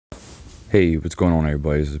Hey, what's going on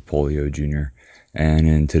everybody? This is Polio Jr. And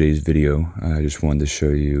in today's video, I just wanted to show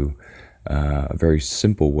you a very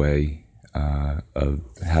simple way of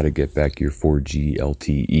how to get back your 4G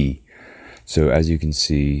LTE. So as you can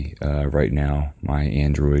see right now, my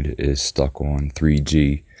Android is stuck on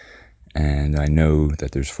 3G, and I know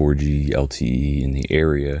that there's 4G LTE in the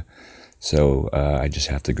area, so I just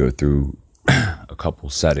have to go through a couple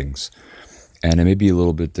settings. And it may be a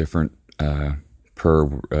little bit different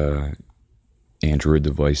per Android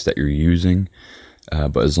device that you're using,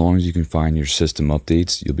 but as long as you can find your system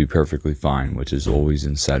updates, you'll be perfectly fine, which is always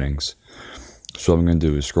in settings. So what I'm going to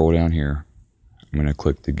do is scroll down here. I'm going to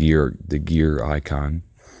click the gear icon,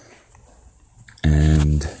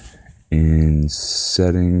 and in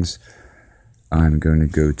settings I'm going to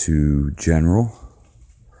go to general,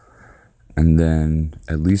 and then,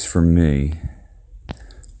 at least for me,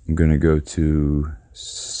 I'm going to go to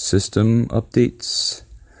system updates.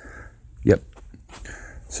 Yep.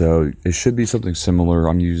 So it should be something similar.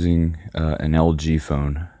 I'm using an LG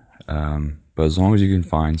phone, but as long as you can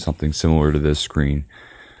find something similar to this screen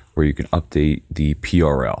where you can update the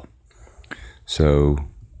PRL. So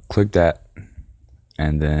click that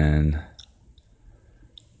and then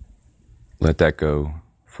let that go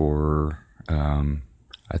for,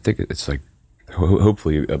 I think it's like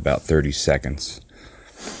hopefully about 30 seconds.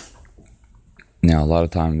 Now, a lot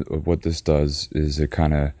of times what this does is it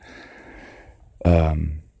kind of,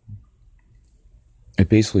 it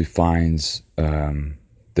basically finds the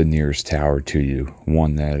nearest tower to you,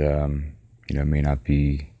 one that may not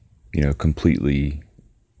be completely,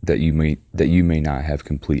 that you may not have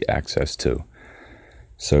complete access to.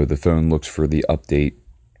 So the phone looks for the update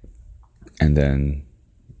and then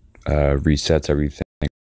resets everything,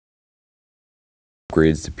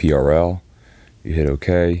 upgrades to PRL. You hit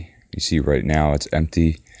OK. You see right now it's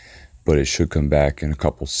empty, but it should come back in a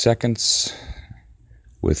couple seconds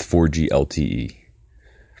with 4G LTE.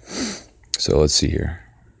 So let's see here.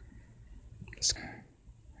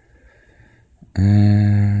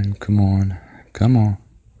 And come on.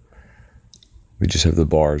 We just have the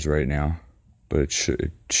bars right now, but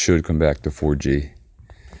it should come back to 4G.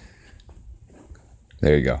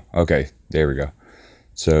 There you go. Okay, there we go.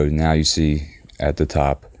 So now you see at the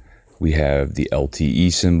top we have the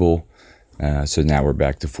LTE symbol. So now we're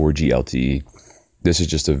back to 4G LTE. This is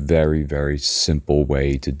just a very, very simple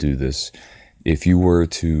way to do this. If you were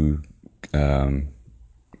to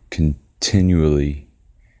continually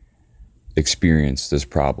experience this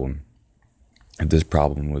problem, if this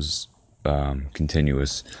problem was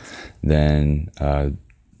continuous, then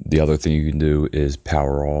the other thing you can do is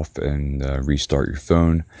power off and restart your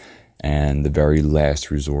phone. And the very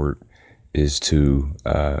last resort is to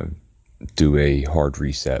do a hard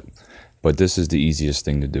reset. But this is the easiest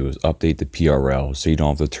thing to do, is update the PRL, so you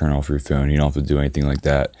don't have to turn off your phone, you don't have to do anything like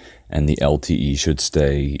that, and the LTE should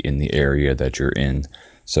stay in the area that you're in.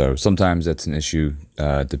 So sometimes that's an issue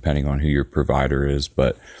depending on who your provider is,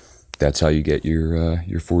 but that's how you get your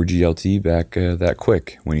 4G LTE back that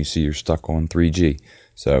quick when you see you're stuck on 3G.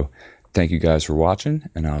 So thank you guys for watching,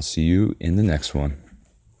 and I'll see you in the next one.